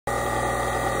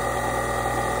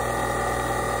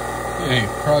Okay,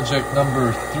 project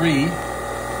number 3.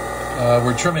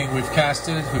 We're trimming. We've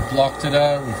casted it, we've blocked it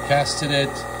out, we've casted it,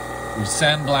 we've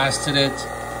sandblasted it,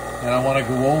 and I want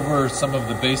to go over some of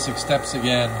the basic steps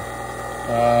again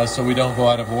so we don't go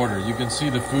out of order. You can see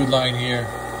the food line here,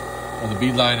 or the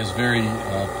bead line is very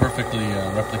perfectly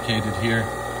replicated here.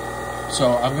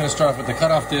 So I'm going to start off with the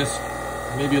cutoff disc,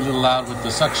 maybe a little loud with the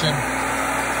suction,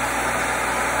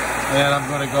 and I'm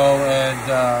going to go and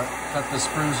cut the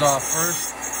screws off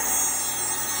first.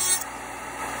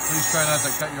 Please try not to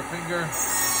cut your finger.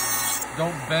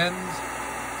 Don't bend,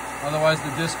 otherwise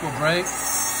the disc will break.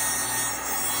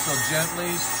 So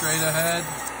gently, straight ahead,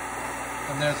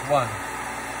 and there's one.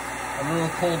 A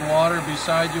little cold water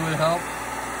beside you would help.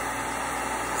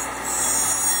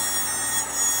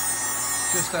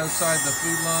 Just outside the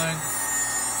food line.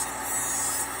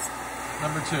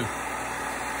 Number 2.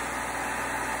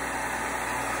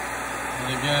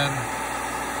 And again,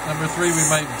 number 3 we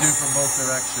might do from both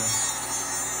directions.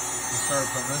 Start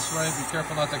from this way. Be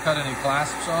careful not to cut any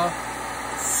clasps off.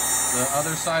 The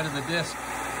other side of the disc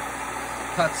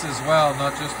cuts as well,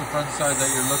 not just the front side that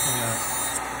you're looking at.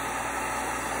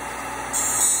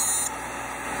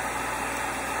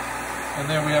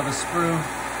 And there we have a sprue.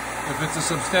 If it's a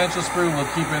substantial sprue, we'll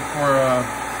keep it for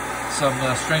some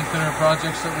strengthener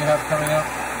projects that we have coming up.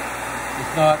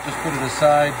 If not, just put it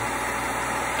aside.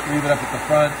 Leave it up at the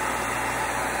front.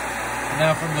 And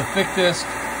now from the thick disc,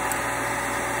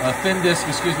 thin disc,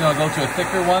 I'll go to a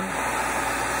thicker one.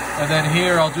 And then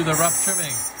here I'll do the rough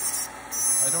trimming.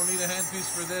 I don't need a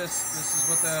handpiece for this. This is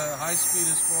what the high speed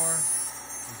is for.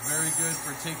 It's very good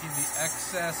for taking the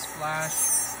excess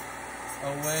flash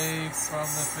away from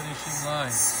the finishing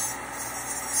line.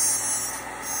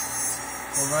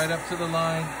 Go right up to the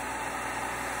line,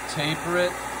 taper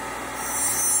it.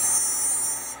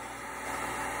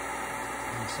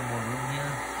 Make some more room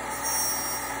here.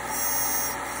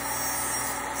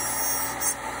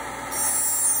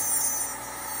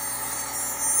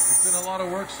 It's been a lot of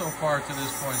work so far to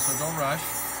this point, so don't rush.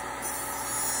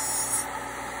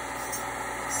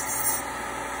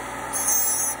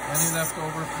 Any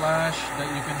leftover flash that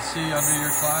you can see under your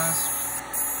clasp,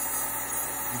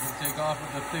 you can take off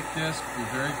with the thick disc. Be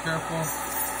very careful.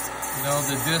 You know,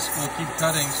 the disc will keep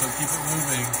cutting, so keep it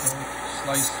moving. Don't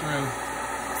slice through.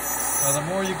 Now, the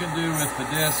more you can do with the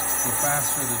disc, the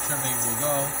faster the trimming will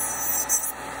go.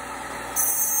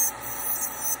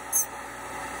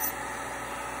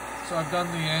 So I've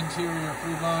done the anterior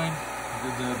food line, I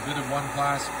did the bit of one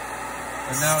clasp,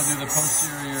 and now I do the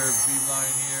posterior bead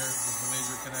line here with the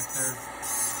major connector.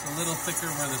 It's a little thicker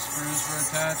where the screws were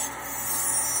attached.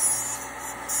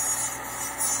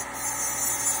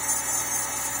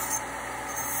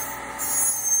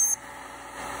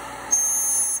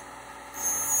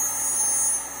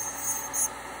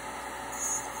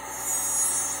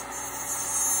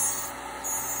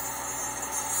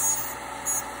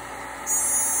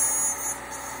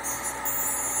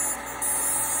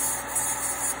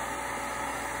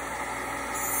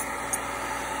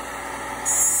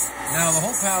 Now the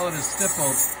whole pallet is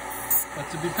stippled, but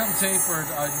to become tapered,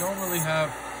 I normally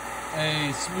have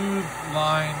a smooth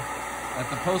line at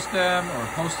the post-stem or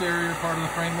posterior part of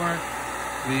the framework,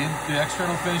 the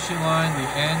external finishing line, the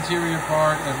anterior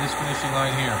part, and this finishing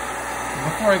line here.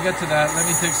 But before I get to that, let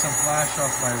me take some flash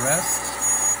off my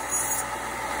rests.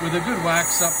 With a good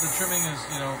wax up, the trimming is,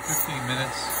 15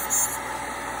 minutes.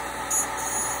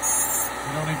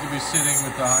 You don't need to be sitting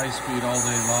with the high speed all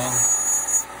day long.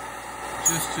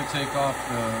 Just to take off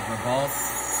the bulk,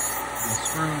 the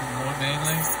screw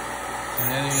mainly,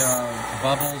 and any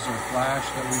bubbles or flash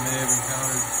that we may have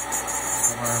encountered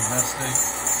from our investing.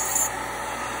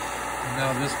 And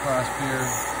now this clasp here,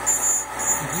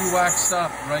 if you waxed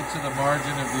up right to the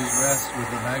margin of these rests with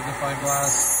a magnifying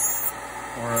glass,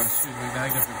 or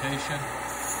magnification,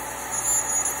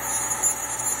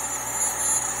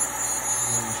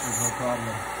 you should have no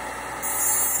problem.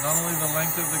 Not only the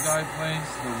length of the guide planes,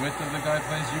 the width of the guide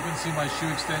planes, you can see my shoe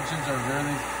extensions are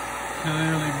very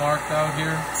clearly marked out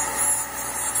here.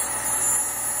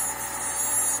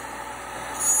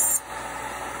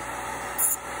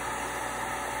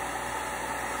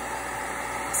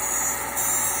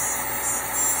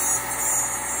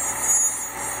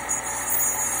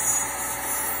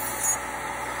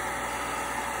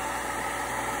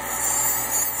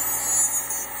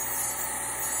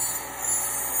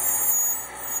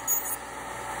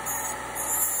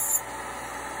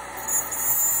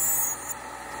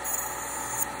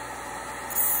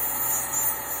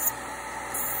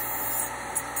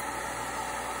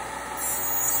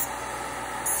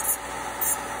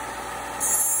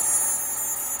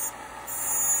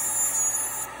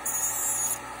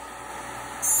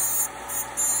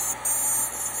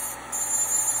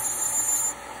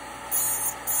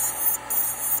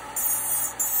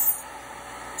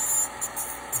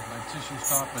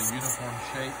 top, a uniform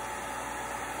shape.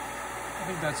 I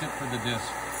think that's it for the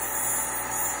disc.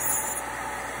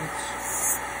 Oops.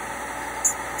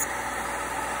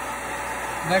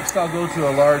 Next I'll go to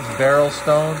a large barrel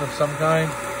stone of some kind.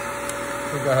 I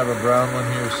think I have a brown one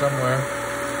here somewhere.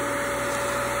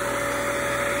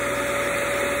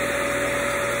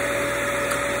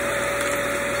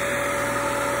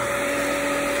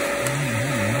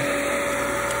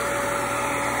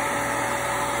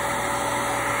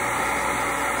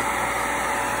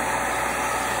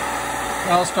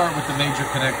 I'll start with the major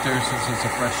connector since it's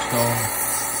a fresh stone.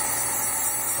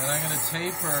 And I'm going to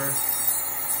taper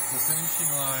the finishing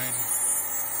line,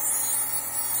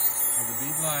 or the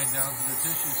bead line, down to the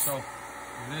tissue. So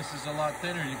this is a lot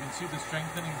thinner. You can see the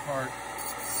strengthening part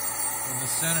in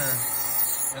the center.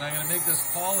 And I'm going to make this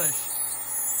polished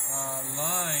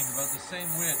line about the same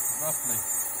width, roughly,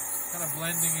 kind of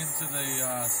blending into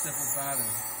the stipple pattern.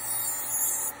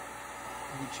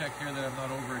 Let me check here that I'm not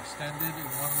overextended in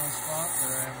one little spot.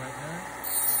 There I am right there.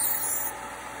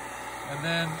 And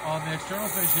then on the external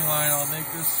finishing line, I'll make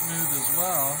this smooth as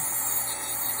well.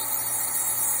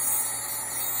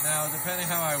 Now, depending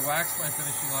how I wax my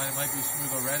finishing line, it might be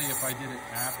smooth already if I did it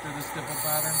after the stipple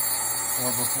pattern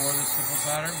or before the stipple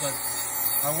pattern. But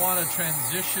I want to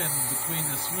transition between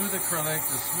the smooth acrylic,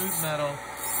 the smooth metal,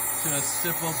 to a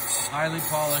stippled, highly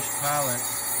polished palette.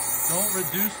 Don't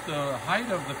reduce the height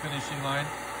of the finishing line.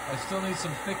 I still need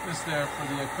some thickness there for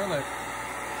the acrylic.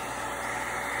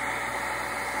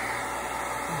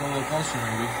 Go a little closer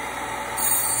maybe.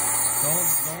 Don't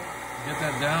get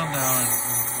that down now and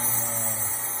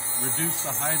reduce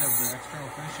the height of the external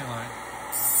finishing line.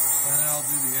 And then I'll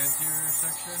do the anterior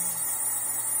section.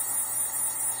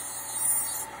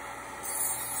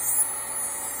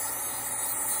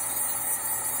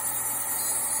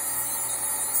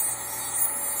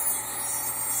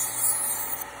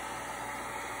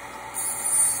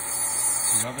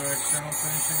 The other external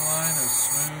finishing line, a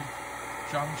smooth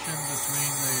junction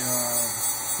between the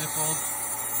stippled.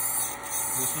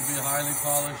 This will be highly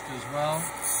polished as well.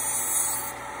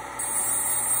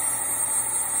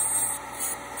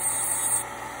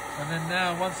 And then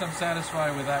now, once I'm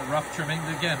satisfied with that rough trimming,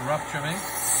 again, rough trimming,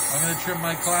 I'm going to trim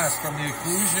my clasp from the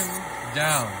occlusion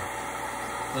down.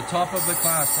 The top of the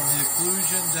clasp from the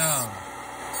occlusion down.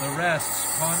 The rests,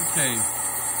 concave.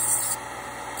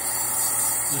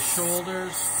 The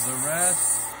shoulders, the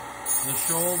rest, the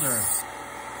shoulder.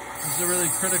 This is a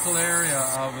really critical area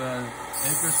of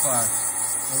acres clasp.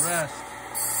 The rest,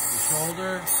 the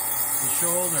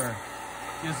shoulder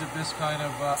gives it this kind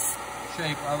of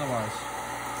shape otherwise.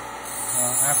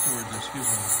 Afterwards, excuse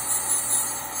me.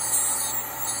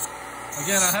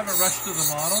 Again, I haven't rushed to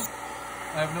the model.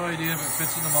 I have no idea if it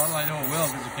fits in the model. I know it will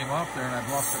because it came off there and I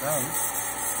blocked it out.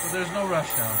 But there's no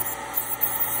rush now.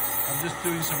 I'm just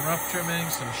doing some rough trimming,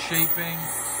 some shaping,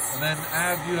 and then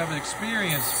as you have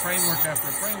experience, framework after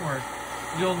framework,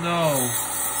 you'll know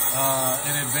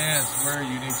in advance where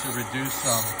you need to reduce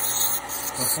some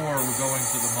before we're going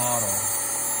to the model.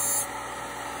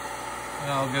 And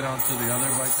I'll get on to the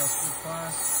other bicuspid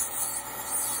class.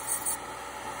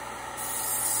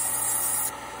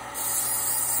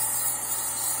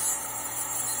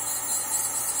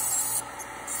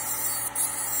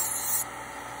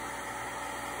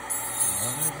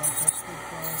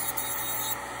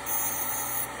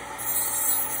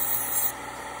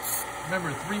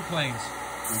 Remember, 3 planes.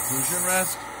 The occlusion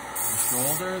rest, the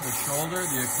shoulder,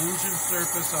 the occlusion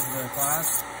surface of the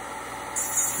clasp.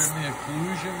 Trim the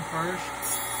occlusion first,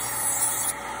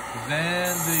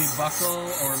 then the buccal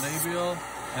or labial,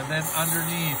 and then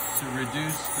underneath to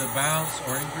reduce the bounce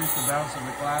or increase the bounce of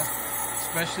the clasp,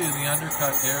 especially in the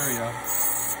undercut area.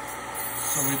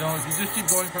 So we don't, if you just keep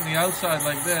going from the outside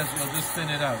like this, you'll just thin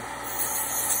it out.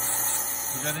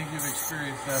 Which I think you've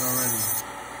experienced that already.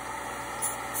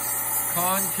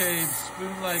 Concave,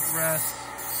 spoon-like rest.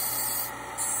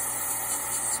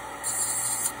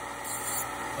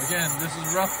 Again, this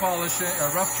is rough polishing, or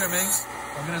rough trimming.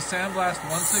 I'm going to sandblast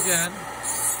once again.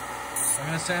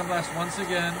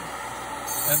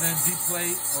 And then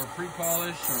deplate or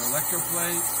pre-polish or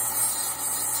electroplate.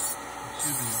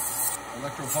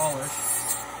 Electropolish.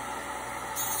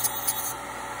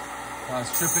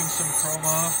 Stripping some chrome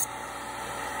off.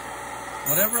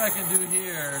 Whatever I can do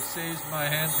here saves my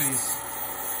handpiece.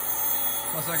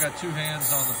 Plus I got 2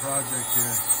 hands on the project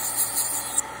here.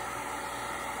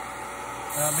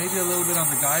 Maybe a little bit on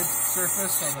the guide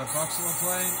surface, on the proximal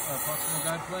plane, proximal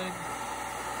guide plane.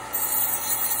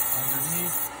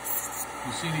 Underneath.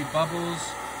 You see any bubbles,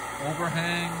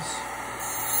 overhangs?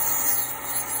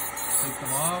 Take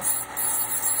them off.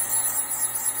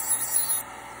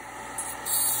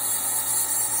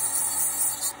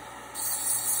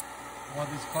 I want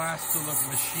these clasps to look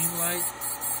machine-like.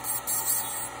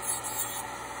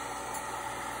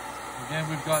 Again,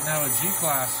 we've got now a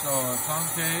G-clasp, so a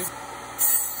concave,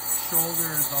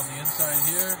 shoulders on the inside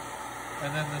here,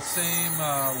 and then the same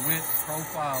width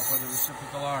profile for the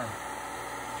reciprocal arm.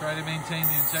 Try to maintain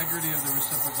the integrity of the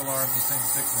reciprocal arm the same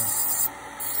thickness.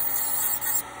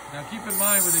 Now keep in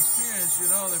mind, with experience,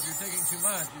 you know that if you're taking too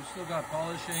much, you've still got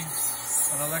polishing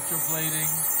and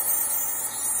electroplating.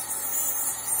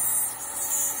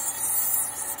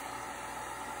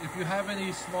 If you have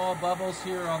any small bubbles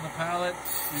here on the palette,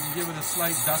 you can give it a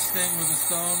slight dusting with a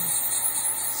stone.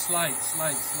 Slight.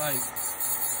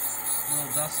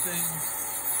 Little dusting.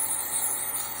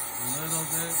 A little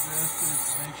bit, just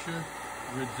to make sure.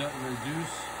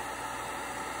 Reduce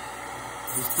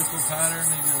the stipple pattern,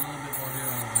 maybe a little bit more here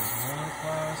on the molar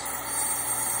clasp.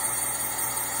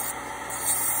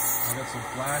 I got some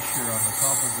flash here on the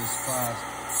top of this clasp.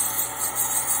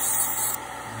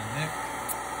 And the nick.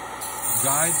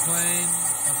 Guide plane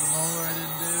of the molar I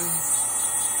didn't do.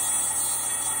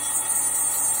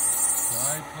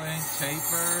 Guide plane,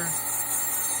 taper.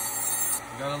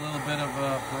 Got a little bit of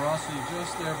porosity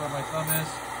just there where my thumb is.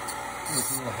 Ooh,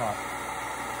 it's a little hot.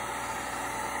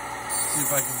 See if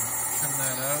I can trim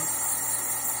that out.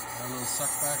 Got a little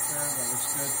suck back there. That looks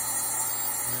good.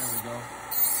 There we go.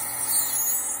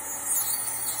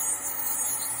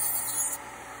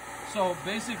 So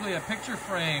basically a picture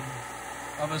frame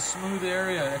of a smooth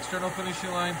area, external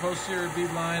finishing line, posterior bead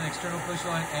line, external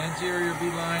finishing line, anterior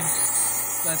bead line,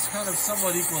 that's kind of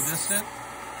somewhat equidistant.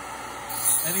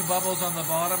 Any bubbles on the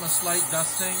bottom, a slight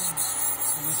dusting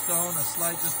with a stone, a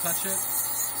slight, just touch it.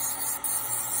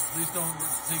 Please don't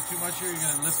take too much here, you're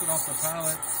going to lift it off the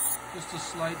palette. Just a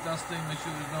slight dusting, make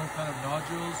sure there's no kind of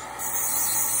nodules.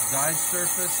 Guide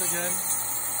surface again.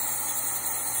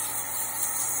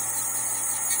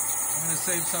 I'm going to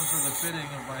save some for the fitting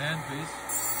of my handpiece.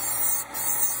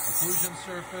 Occlusion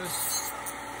surface,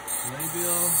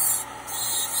 labial,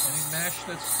 any mesh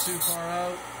that's too far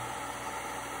out.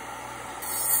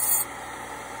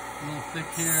 A little thick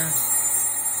here.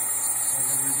 I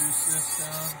can reduce this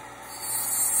down.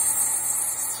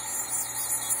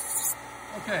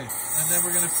 Okay, and then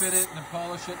we're going to fit it and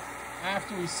polish it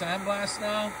after we sandblast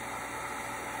now.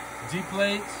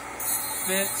 Deplate,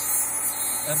 fit,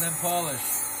 and then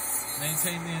polish.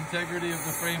 Maintain the integrity of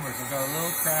the framework. I've got a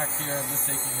little crack here, I'm just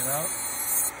taking it out.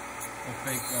 I'll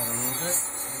fake that a little bit.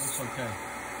 It looks okay.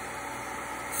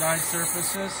 Guide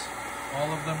surfaces,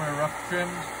 all of them are rough trimmed.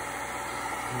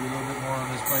 Maybe a little bit more on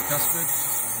this bicuspid,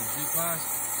 on the G-clasp.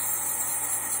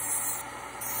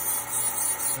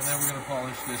 And then we're going to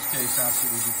polish this case after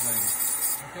we deplate it.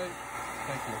 Okay?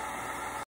 Thank you.